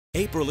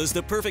April is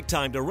the perfect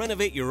time to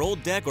renovate your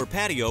old deck or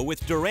patio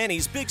with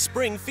Durante's Big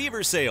Spring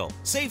Fever Sale.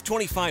 Save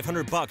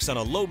 $2,500 on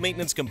a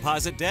low-maintenance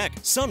composite deck,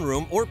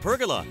 sunroom, or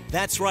pergola.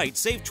 That's right,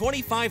 save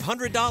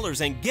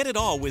 $2,500 and get it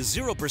all with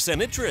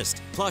 0%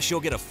 interest. Plus,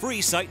 you'll get a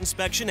free site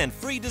inspection and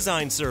free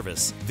design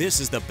service. This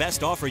is the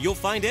best offer you'll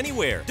find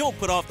anywhere. Don't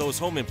put off those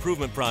home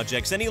improvement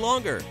projects any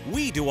longer.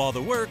 We do all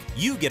the work,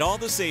 you get all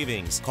the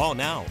savings. Call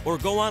now or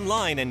go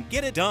online and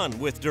get it done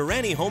with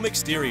Durante Home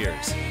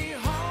Exteriors.